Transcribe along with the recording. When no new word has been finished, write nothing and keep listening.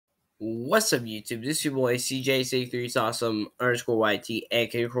What's up, YouTube? This is your boy CJ63 Awesome _YT,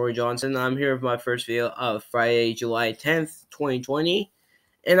 aka Corey Johnson. I'm here with my first video of Friday, July 10th, 2020.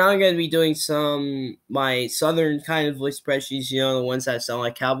 And I'm going to be doing my southern kind of voice impressions, the ones that sound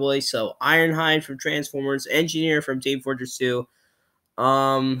like cowboys. So, Ironhide from Transformers, Engineer from Team Fortress 2.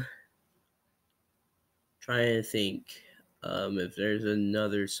 Trying to think if there's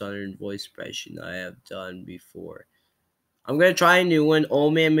another southern voice impression I have done before. I'm going to try a new one,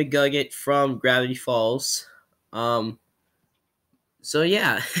 Old Man McGugget from Gravity Falls. So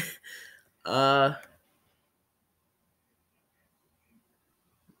yeah.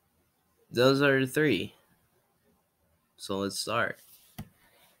 Those are the three. So let's start.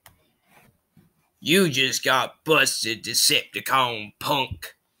 You just got busted, Decepticon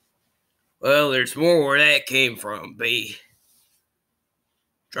punk. Well, there's more where that came from, B.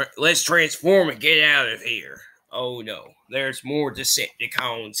 Let's transform and get out of here. Oh no, there's more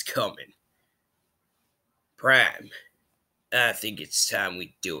Decepticons coming. Prime, I think it's time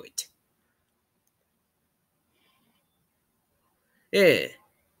we do it. Yeah,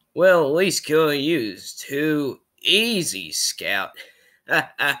 well, at least killing you is too easy, Scout.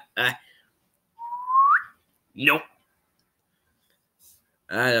 Nope.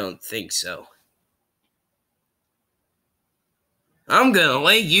 I don't think so. I'm gonna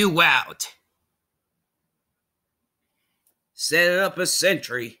lay you out. Setting up a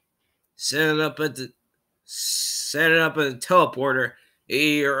sentry. Setting up a teleporter.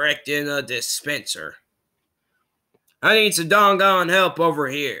 Erecting a dispenser. I need some doggone help over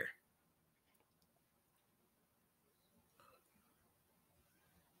here.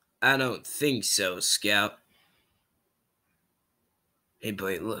 I don't think so, Scout. Hey,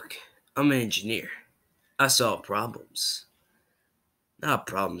 boy, look. I'm an engineer. I solve problems. Not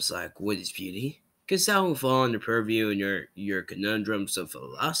problems like what is beauty, because that will fall under purview in your conundrums of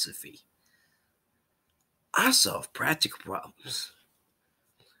philosophy. I solve practical problems.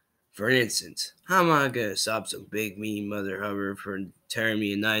 For instance, how am I going to stop some big mean mother hubber from tearing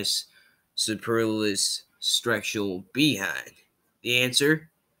me a nice superfluous structural behind? The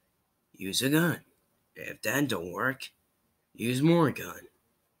answer? Use a gun. If that don't work, use more gun.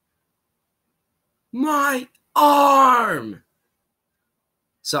 My arm!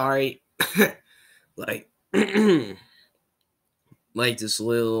 Sorry. like this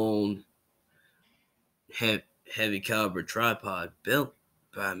little heavy caliber tripod built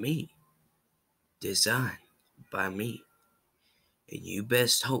by me, designed by me, and you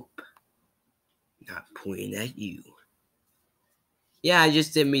best hope not pointing at you. Yeah, I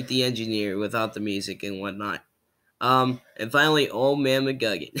just did meet the engineer without the music and whatnot. And finally, Old Man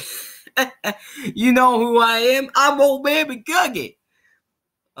McGugget. You know who I am? I'm Old Man McGugget.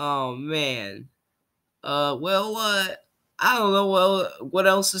 Oh man. I don't know what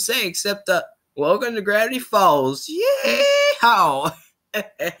else to say except welcome to Gravity Falls. Yeehaw!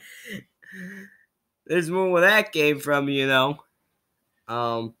 There's more where that came from,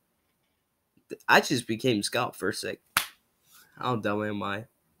 I just became Scout for a sec. How dumb am I?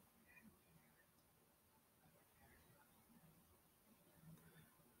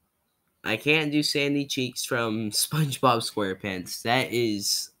 I can't do Sandy Cheeks from SpongeBob SquarePants. That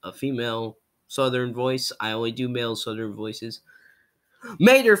is a female southern voice. I only do male southern voices.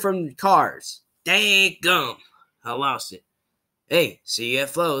 Mater from Cars. Dang gum. I lost it. Hey,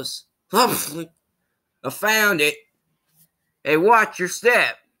 CFOs. I found it. Hey, watch your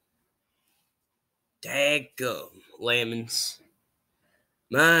step. Daggum, lemons.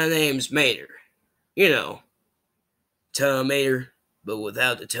 My name's Mater. You know, Mater, but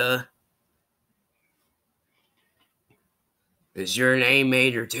without the tuh. Is your name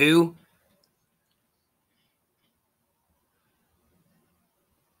Mater too?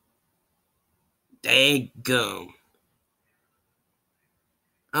 Daggum.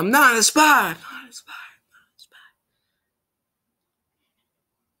 I'm not a spy. Not a spy.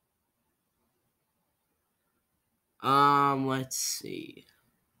 Let's see.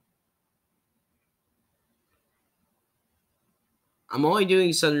 I'm only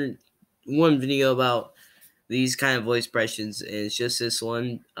doing one video about these kind of voice impressions, and it's just this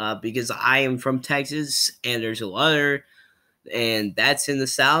one, because I am from Texas, and there's a lot and that's in the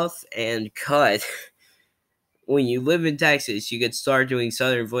South, and cut. When you live in Texas, you could start doing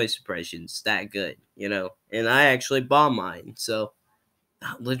southern voice impressions that good, and I actually bomb mine, so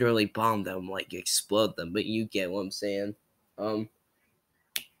not literally bomb them, like explode them, but you get what I'm saying.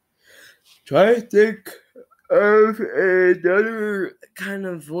 Try to think of another kind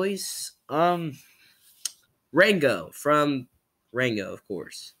of voice. Rango from Rango, of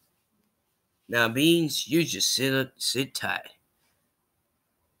course. Now, Beans, you just sit tight.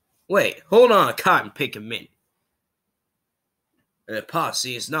 Wait, hold on, cotton pick a minute. An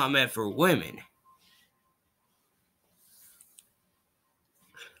epoxy is not meant for women.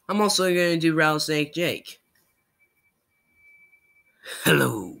 I'm also going to do Rattlesnake Jake.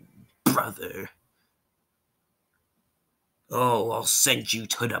 Hello, brother. Oh, I'll send you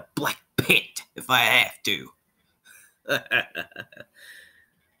to the black pit if I have to.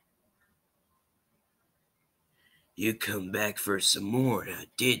 You come back for some more, now,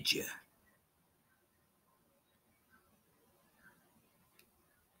 did you?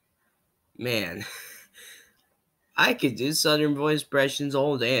 Man, I could do Southern voice impressions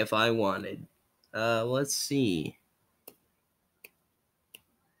all day if I wanted. Let's see.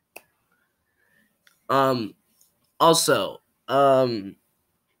 Also, I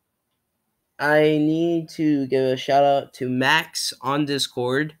need to give a shout out to Max on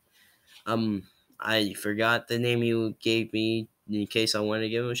Discord. I forgot the name you gave me in case I wanted to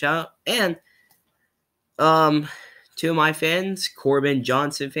give him a shout out. And, two of my fans, Corbin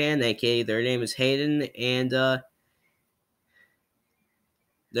Johnson fan, aka their name is Hayden, and,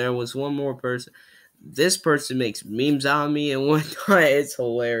 there was one more person. This person makes memes out of me and whatnot. It's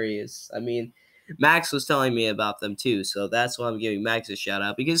hilarious. I mean, Max was telling me about them too, so that's why I'm giving Max a shout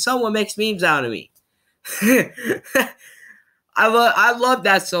out because someone makes memes out of me. I love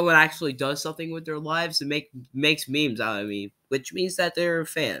that someone actually does something with their lives and makes memes out of me, which means that they're a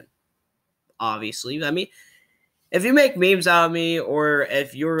fan. Obviously, I mean, if you make memes out of me, or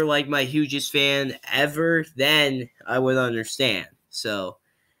if you're like my hugest fan ever, then I would understand. So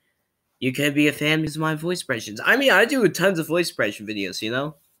you can be a fan because of my voice impressions. I mean, I do tons of voice impression videos, you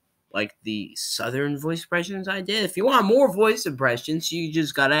know? Like the Southern voice impressions I did. If you want more voice impressions, you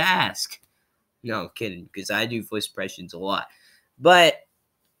just gotta ask. No, I'm kidding, because I do voice impressions a lot. But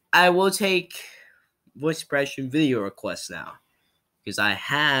I will take voice impression video requests now. Because I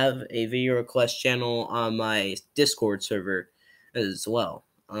have a video request channel on my Discord server as well,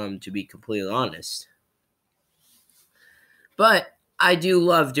 to be completely honest. But I do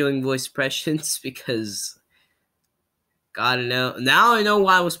love doing voice impressions because gotta know. Now I know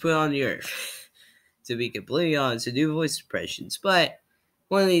why I was put on the earth. To be completely honest, to do voice impressions. But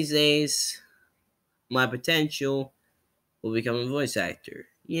one of these days, my potential will become a voice actor.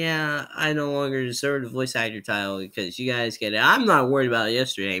 Yeah, I no longer deserve the voice actor title because you guys get it. I'm not worried about it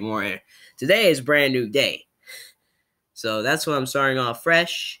yesterday anymore. Today is a brand new day. So that's why I'm starting off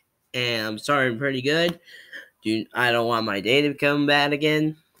fresh. And I'm starting pretty good. I don't want my day to become bad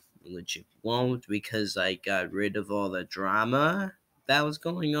again. Which it won't, because I got rid of all the drama that was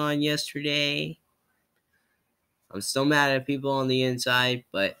going on yesterday. I'm still mad at people on the inside,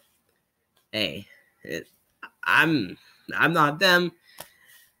 but hey, I'm not them.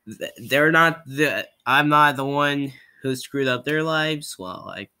 They're not I'm not the one who screwed up their lives.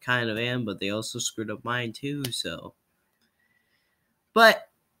 Well, I kind of am, but they also screwed up mine too, so. But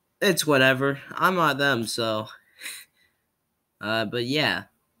it's whatever. I'm not them, so. But yeah.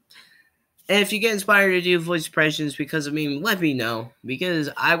 And if you get inspired to do voice impressions because of me, let me know. Because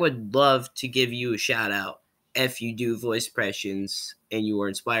I would love to give you a shout out if you do voice impressions and you were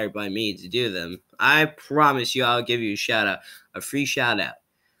inspired by me to do them. I promise you I'll give you a shout out. A free shout out.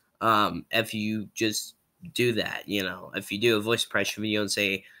 If you just do that, you know. If you do a voice impression video and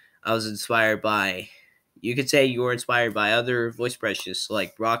say, I was inspired by... You could say you were inspired by other voice impressionists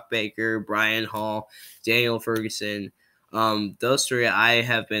like Brock Baker, Brian Hall, Daniel Ferguson. Those three I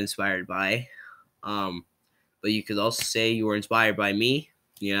have been inspired by. But you could also say you were inspired by me.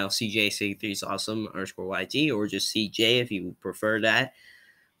 You know, CJ63 is awesome _YT, or just CJ if you prefer that.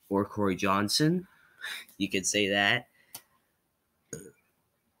 Or Corey Johnson. You could say that.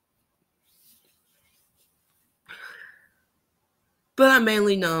 But I'm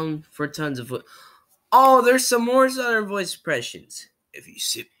mainly known for tons of... Oh, there's some more Southern voice impressions. If you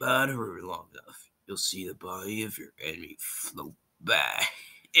sit by the river long enough, you'll see the body of your enemy float by.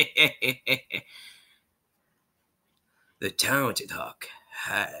 The talented hawk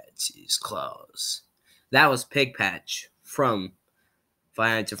hides his claws. That was Pig Patch from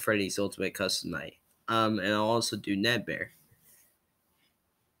Five Nights at Freddy's Ultimate Custom Night. And I'll also do Ned Bear.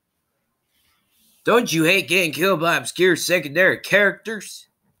 Don't you hate getting killed by obscure secondary characters?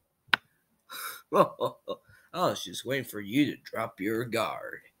 I was just waiting for you to drop your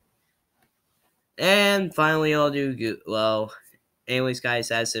guard. And finally, I'll do good. Well, anyways, guys,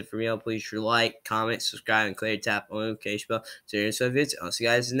 that's it for me. Please sure like, comment, subscribe, and clear tap on the notification bell to your next videos. I'll see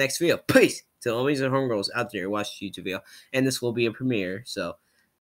you guys in the next video. Peace to homies and homegirls out there watching YouTube video. And this will be a premiere, so